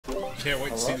Can't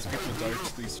wait to see these people die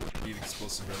to these f***ing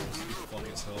explosive barrels. It'll be funny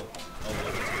as hell. I'll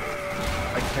love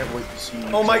it. I can't wait to see you.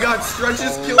 Oh my god, Stretch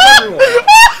just killed everyone!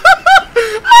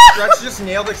 Stretch just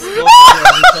nailed explosive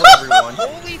barrels and killed everyone.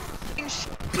 Holy f***ing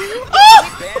shit.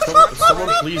 Someone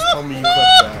please tell me you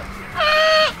clipped that.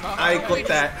 I clipped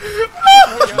that.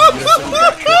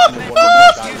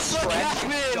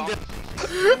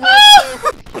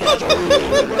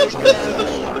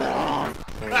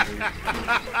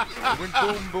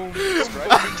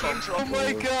 Oh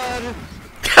my god.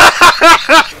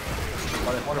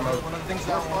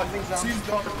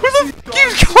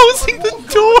 Keep closing the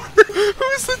door!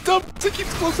 Who's the dumb that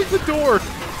keeps closing the door?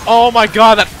 Oh my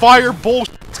god, that fire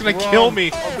bullshit's gonna kill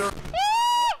me.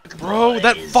 Bro,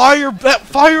 that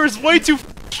fire is way too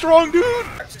strong, dude!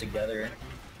 Together.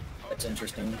 That's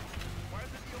interesting.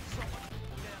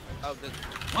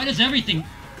 Why does everything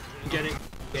Get it?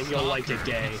 And you'll like it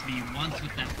gay. me once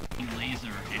with that f***ing laser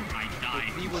and I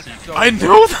died? I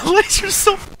know the laser's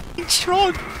so f***ing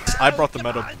strong! I brought the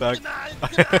metal back.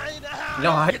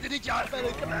 No,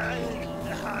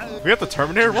 We have the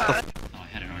Terminator? What the f***? Oh, I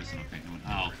had an arsenal crate.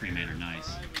 Oh, cremator, nice.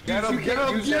 Get him,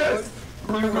 yes!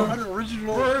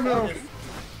 Original.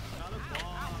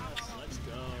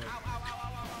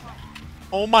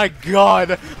 Oh my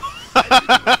god!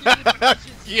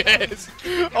 Yes!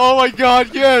 Oh my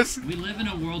god, yes! We live in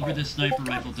a world where the sniper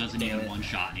rifle doesn't even one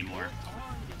shot anymore.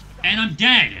 And I'm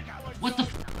dead! What the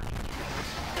f***?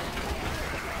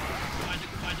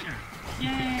 Yay!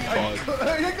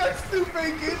 I got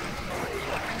stupid.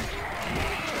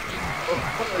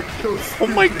 Oh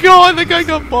my god, that guy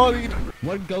got bodied!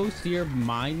 What goes to your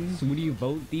minds when you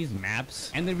vote these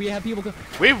maps? And then we have people go,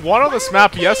 We won on this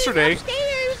map yesterday.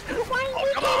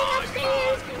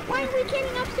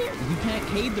 you can't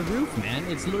cave the roof, man.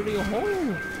 It's literally a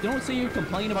hole. Don't say you're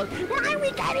complaining about, why are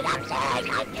we getting upstairs?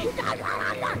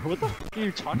 What the f are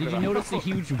you talking Did you about? notice the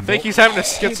huge I think he's having a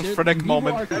schizophrenic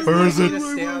moment. Where is it?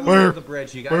 Where?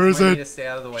 Where is it?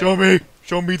 Show me!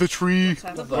 Show me the tree!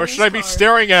 Where should I be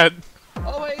staring at?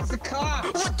 Oh wait, it's the cop!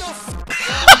 What the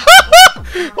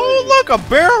f***? Oh look, a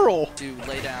barrel! Dude,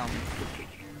 lay down.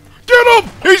 Get him!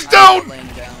 He's down! Laying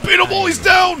down. Beat him while he's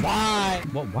down! Why?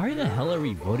 Well, why the hell are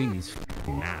we voting these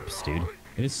maps, dude?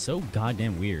 It is so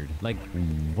goddamn weird. Like,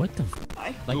 what the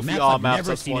Like, Goofy maps all I've maps, never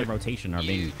that's seen why. in rotation are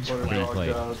being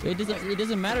played. It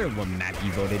doesn't matter what map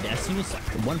you voted. As soon as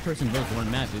one person votes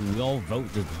one map, we all vote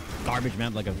the garbage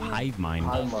map like a hive mind.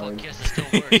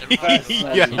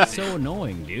 Yeah. It's so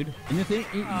annoying, dude. And the thing,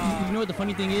 you know what the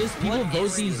funny thing is? People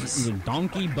vote these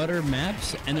donkey butter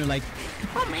maps, and they're like,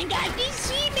 Oh my god, these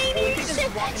C-Maters!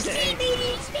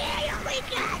 C-Maters, man! Oh my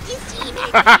god, these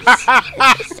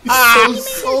C-Maters! So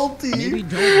salty. maybe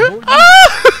don't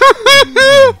vote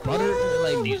these butter,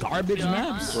 like, garbage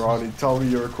maps. Ronnie, tell me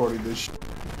you're recording this shit.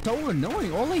 So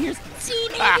annoying. All I hear is,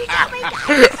 C-Maters,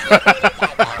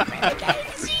 oh my god!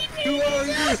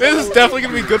 C-Maters, This is definitely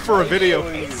gonna be good for a video.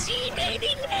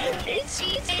 C-Maters,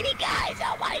 guys,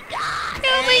 oh my god!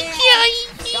 Oh my god!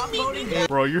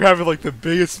 Bro, you're having like the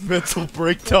biggest mental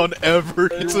breakdown ever.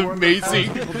 It's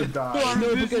amazing.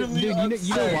 no, because, dude,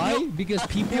 you know why? Because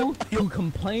people who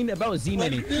complain about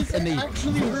Z-Many and they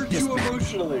Actually hurt you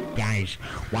emotionally. guys,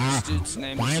 why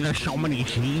are there so many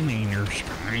Z-Maners,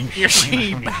 guys? You're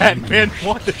seeing Batman.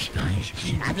 What the Guys,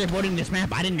 after voting this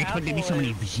map, I didn't expect there to be so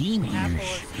many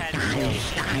Z-Maners.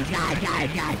 Guys.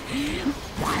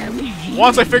 Why are we Z-Maners?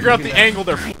 Once I figure out the angle,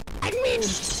 they're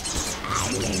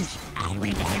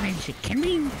Can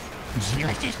we?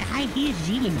 Let's just hide here,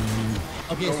 Zealand.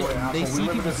 Okay, so they see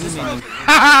people Z-Manning.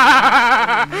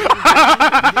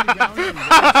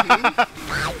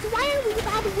 Why are we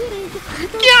without winners?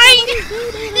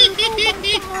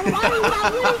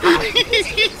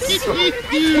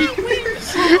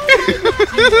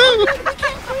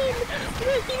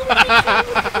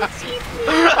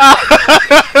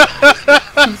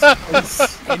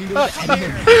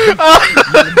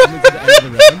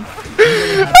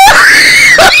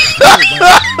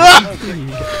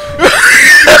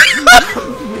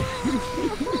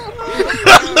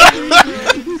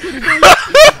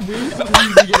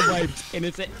 And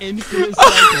it's an infinite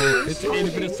cycle. It's an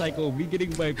infinite cycle. We getting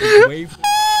wiped is way for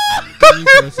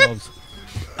ourselves.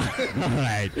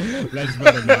 Alright, let's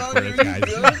put a map for us, guys.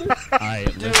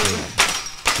 Alright, listen.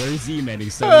 There's Z-Many,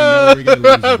 so we know we're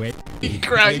gonna lose weight. Hey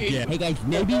guys,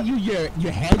 maybe you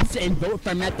your heads and vote for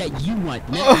a map that you want,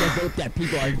 not the vote that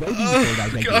people are voting for.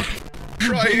 Guys,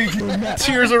 crying.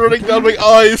 Tears are running down my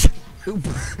eyes.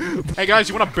 Hey guys,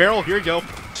 you want a barrel? Here you go.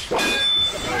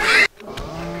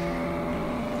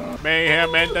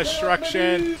 Mayhem and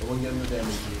destruction.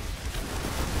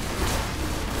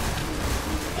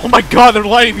 Oh my god, they're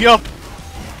lighting me up.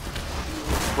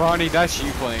 Ronnie, that's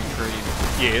you playing Cream.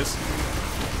 Yes.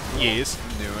 Yes.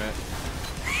 Knew it.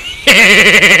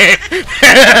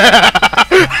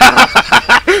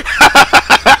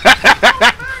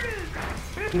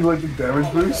 You like the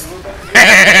damage boost?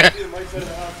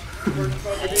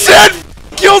 10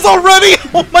 kills already!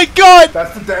 Oh my god!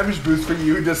 That's the damage boost for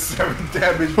you, just 7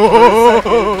 damage per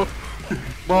Oh.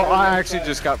 Well, I actually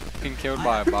just got fucking killed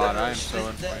by a bot. I am so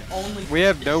annoyed. We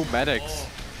have no medics.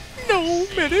 No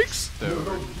medics. No,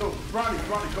 Ronnie,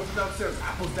 come downstairs.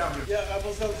 Apple's down here. Yeah,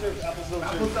 Apple's downstairs. Apple's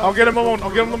downstairs. I'll get him a moment. I'll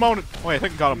get him the moment. Oh, wait, I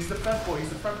think I got him. He's the fat boy. He's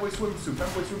the fat boy swimsuit.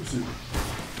 Fat boy swimsuit.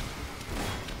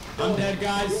 I'm dead,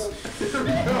 guys. There we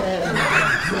go.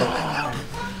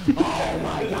 Oh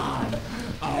my god.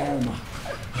 Oh my.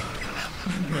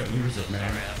 Use it,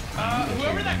 man.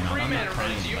 Whoever that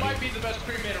cremator is, you might be the best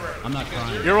cremator ever. I'm not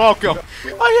crying. You're welcome.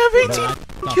 I have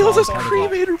 18 kills as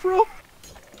cremator, bro.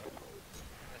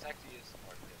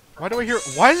 Why do I hear?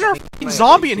 Why is there a f***ing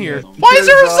zombie in here? Why is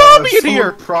there a zombie in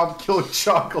here? Prompt kill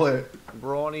chocolate.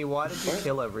 Brawny, why did you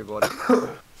kill everybody?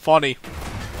 Funny.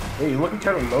 Hey, you're looking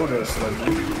kind of low there,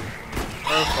 Sluggy.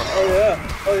 Oh yeah.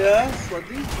 Oh yeah.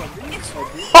 Sluggy.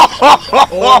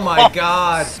 Oh my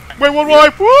god. Wait, one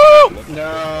wipe. Woo!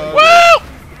 No. Woo!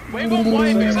 Wait, one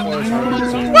wipe.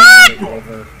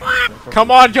 What?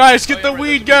 Come on, guys, get the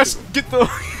weed, guys. Get the.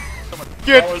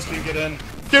 Ballers can get in.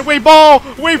 Get we ball.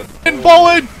 We f***ing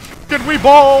ballin'. Get we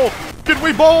ball. Get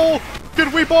we ball.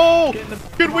 Get we ball.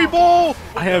 Get we ball.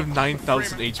 I have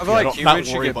 9,000 HP. I feel like don't not humans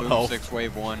should worry get about Boom health. 6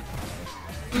 Wave 1.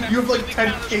 You have like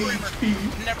 10 HP.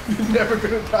 You're never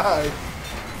gonna die.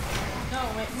 No,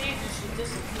 it made you should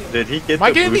disappear. Did he get Am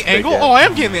I getting the angle? Oh, I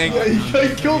am getting the angle. Yeah,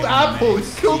 he killed Apple. He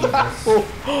killed Apple.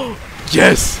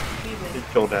 Yes. He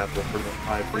killed Apple for the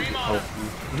 5 reason health.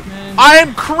 I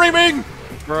am creaming.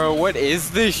 Bro, what is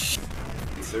this sh**?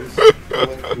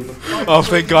 Oh,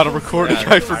 thank God I'm recording.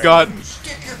 I forgot.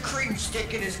 Stick your cream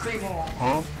stick in his cream hole.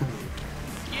 Huh?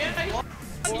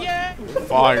 Yeah.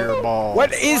 Fireball.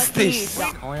 What is this?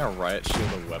 Calling a riot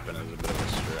shield a weapon is a bit of a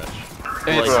stretch.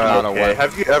 It's not a weapon.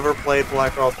 Have you ever played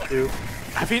Black Ops 2?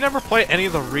 Have you never played any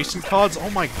of the recent CODs? Oh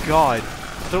my God.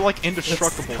 They're like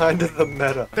indestructible. It's kind of the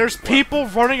meta. There's people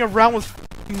running around with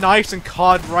knives and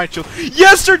COD riot shield.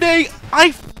 Yesterday, I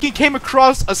f***ing came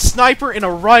across a sniper in a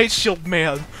riot shield,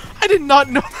 man. I did not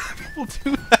know that people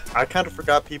do that. I kind of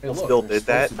forgot people still did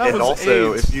that. That And was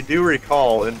also, AIDS. if you do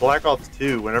recall, in Black Ops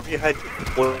 2, whenever you had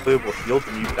deployable shields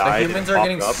and you died, humans it are popped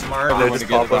getting up, smart. and I they wanna just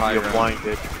get pop up the and you're high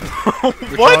blinded.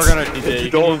 What? If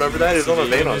you don't remember that, it's on a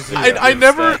Vanos. I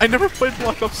never played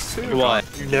Black Ops 2. What?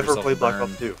 You never played Black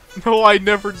Ops 2? No, I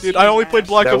never did. I only played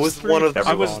Black That Ops was 3. one of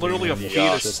I was literally a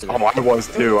fetus. Oh, I was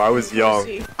too. I was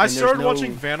young. I started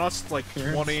watching Vanos like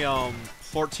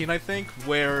 2014, I think,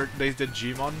 where they did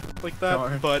Gmod like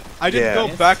that. But I didn't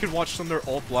go back and watch some of their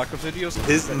old Black Ops videos.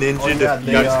 His Ninja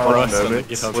Defense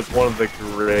moments was one of the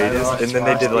greatest, and then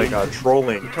they did like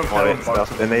trolling on it and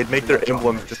stuff, and they'd make their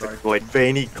emblems just like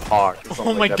veiny cock.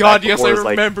 Oh my God! Yes, I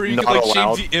remember. You could like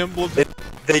change the emblem.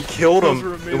 They killed Those were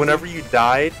him. amazing. Whenever you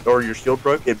died or your shield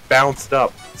broke, it bounced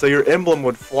up, so your emblem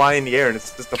would fly in the air, and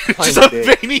it's just a flying Just a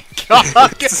dick. veiny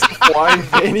cock. Just a flying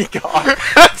veiny cock.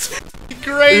 That's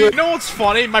great. You know what's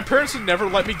funny? My parents would never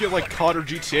let me get like COD or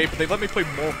GTA, but they let me play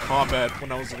Mortal Kombat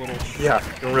when I was little. Yeah,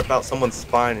 you can rip out someone's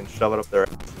spine and shove it up their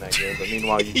ass in that game, but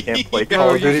meanwhile you can't play Yeah,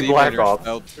 Call of you Duty Black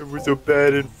Ops. It was a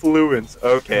bad influence.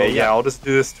 Okay, yeah, I'll just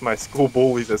do this to my school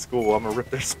bullies at school. I'm gonna rip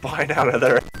their spine out of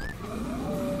their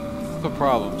What's the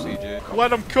problem, CJ? Let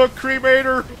them cook,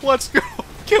 cremator. Let's go.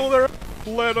 Kill their.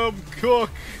 Let them cook.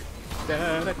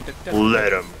 Let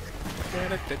them.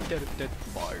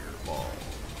 Fireball.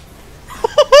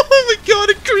 Oh my God,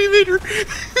 a cremator.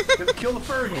 Kill the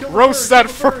furry. Kill the Roast furry,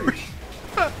 that kill the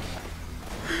furry.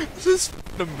 This is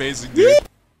amazing, dude.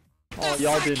 Oh,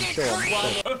 y'all didn't show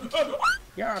him.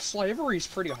 Yeah, slavery's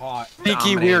pretty hot.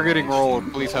 Pinky, we are getting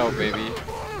rolled. Please help, baby.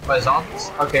 By zombies?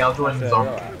 Okay, I'll join the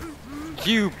zombie.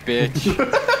 You bitch.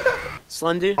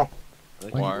 Slendy,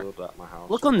 Why?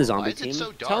 look on the zombie team.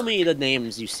 Tell me the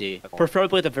names you see.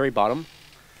 Preferably at the very bottom.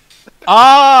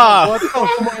 Ah! What the fuck?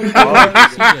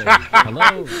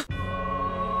 Hello.